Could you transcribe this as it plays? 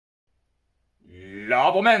ラ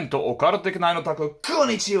ボメントオカルティック9のタク、こん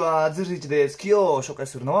にちは、ズルイチです。今日紹介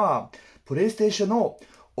するのは、プレイステーションの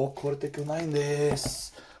Occultic 9で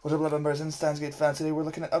す。What's up, members and Stansgate fans? Today we're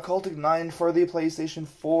looking at Occultic 9 for the PlayStation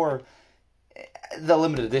 4. The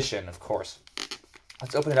limited edition, of course.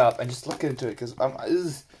 Let's open it up and just look into it, because I'm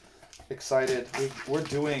excited. We're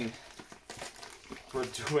doing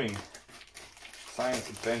science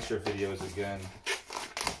adventure videos again.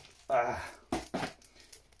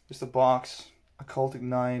 Just the box. Occultic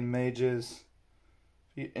 9 Mages.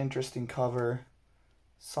 Interesting cover.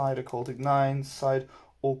 Side Occultic 9. Side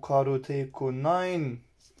Occultic 9.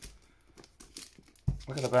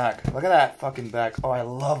 Look at the back. Look at that fucking back. Oh, I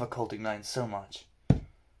love Occultic 9 so much.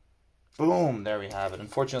 Boom! There we have it.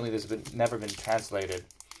 Unfortunately, this has never been translated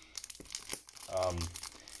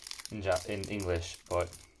in English, but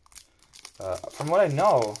from what I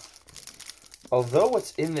know, although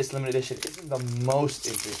what's in this limited edition isn't the most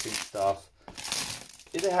interesting stuff,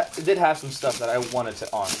 it did have some stuff that I wanted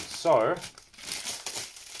to own. So, let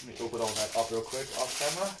me open all that up real quick off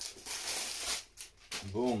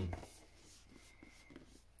camera. Boom.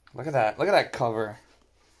 Look at that. Look at that cover.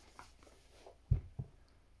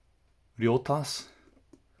 Ryotas.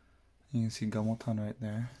 You can see Gamotan right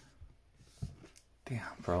there. Damn,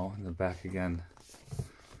 bro. In the back again.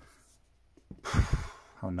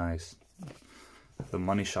 How nice. The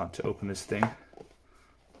money shot to open this thing.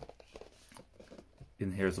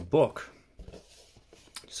 And here's a book.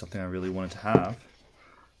 Something I really wanted to have,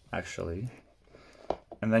 actually.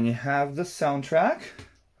 And then you have the soundtrack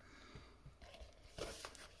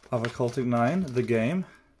of Occultic 9, the game.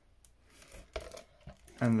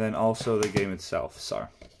 And then also the game itself. So,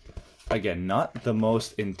 again, not the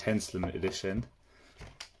most intense limited edition,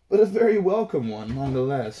 but a very welcome one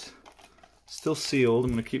nonetheless. Still sealed.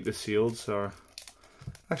 I'm going to keep this sealed, so...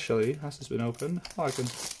 Actually, has this been opened? Oh, I can...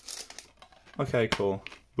 Okay, cool.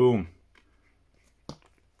 Boom.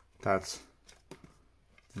 That's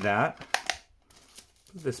that.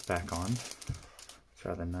 Put this back on. It's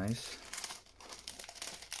rather nice.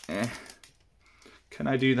 Can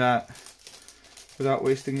I do that without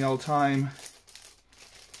wasting y'all time?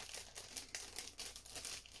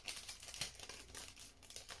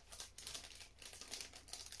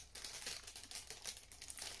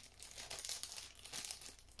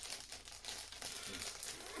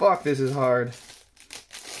 Fuck, this is hard.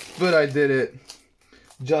 But I did it.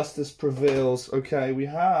 Justice prevails. Okay, we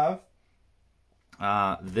have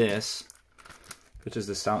this, which is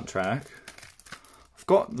the soundtrack. I've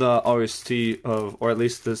got the OST of, or at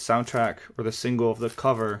least the soundtrack or the single of the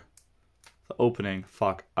cover, the opening.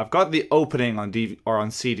 Fuck, I've got the opening on DVD or on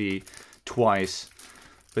CD twice,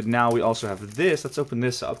 but now we also have this. Let's open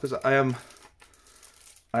this up because I am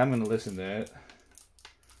gonna listen to it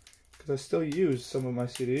because I still use some of my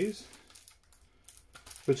CDs,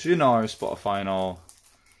 but you know, our Spotify and all.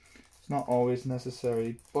 It's not always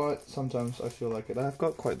necessary, but sometimes I feel like it. I've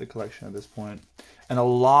got quite the collection at this point, and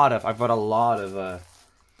I've got a lot of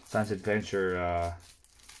science adventure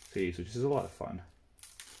CDs, which is a lot of fun.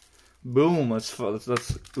 Boom! Let's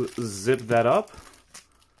zip that up,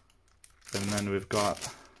 and then we've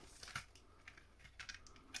got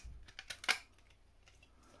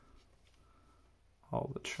all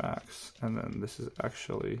the tracks, and then this is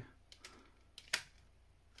actually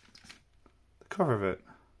the cover of it.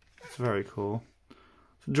 It's very cool.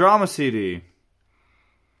 It's a drama CD.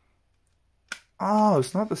 Oh,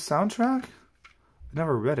 it's not the soundtrack? I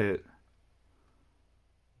never read it.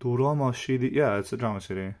 Drama CD. Yeah, it's a drama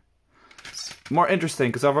CD. More interesting,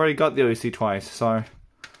 because I've already got the OEC twice, so...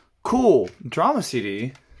 Cool! Drama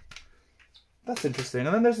CD? That's interesting.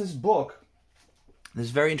 And then there's this book.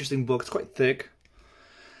 This very interesting book. It's quite thick.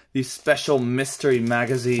 The Special Mystery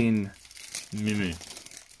Magazine. Mimi.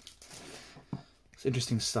 It's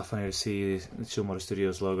interesting stuff on here to see. The Chillmotor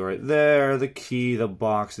Studios logo right there. The key, the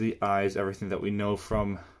box, the eyes, everything that we know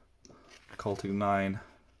from Occultic 9.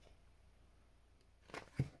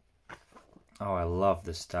 Oh, I love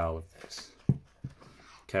the style of this.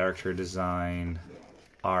 Character design,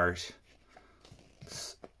 art.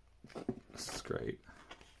 This is great.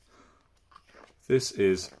 This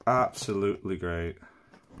is absolutely great.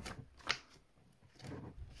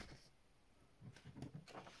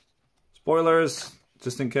 Spoilers,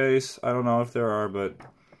 just in case. I don't know if there are, but...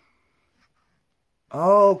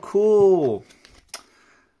 Oh, cool!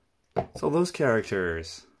 So those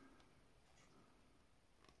characters.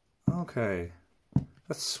 Okay.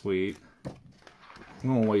 That's sweet.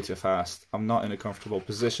 I'm going way too fast. I'm not in a comfortable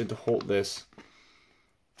position to hold this.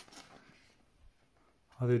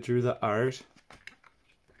 How they drew the art.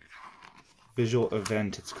 Visual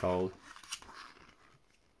event, it's called.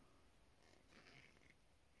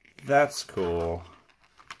 That's cool.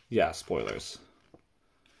 Yeah, spoilers.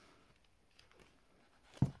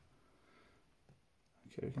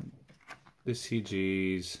 Okay, the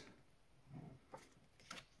CGs.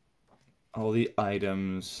 All the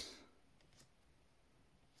items.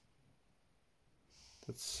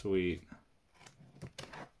 That's sweet.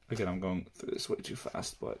 Again, I'm going through this way too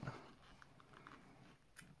fast, but...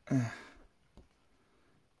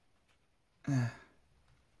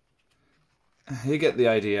 You get the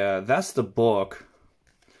idea. That's the book.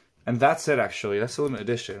 And that's it, actually. That's the limited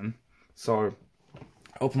edition. So,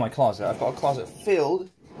 I open my closet. I've got a closet filled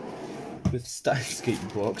with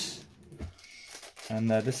Skate books. And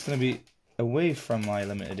this is going to be away from my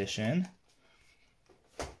limited edition.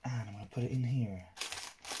 And I'm going to put it in here.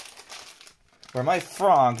 Where my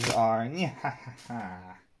frogs are.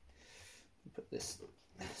 Put this,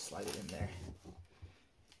 slide it in there.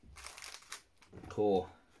 Cool.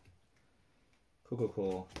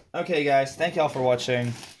 Cool. Okay, guys, thank y'all for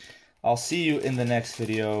watching. I'll see you in the next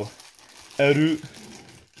video.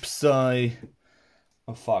 Psy.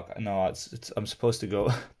 Oh fuck! No, it's. I'm supposed to go.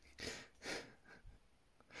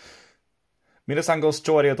 皆さんご視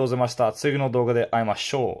聴ありがとうございました。次の動画で会いま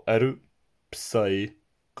しょう。Psy.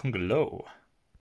 Kunglo.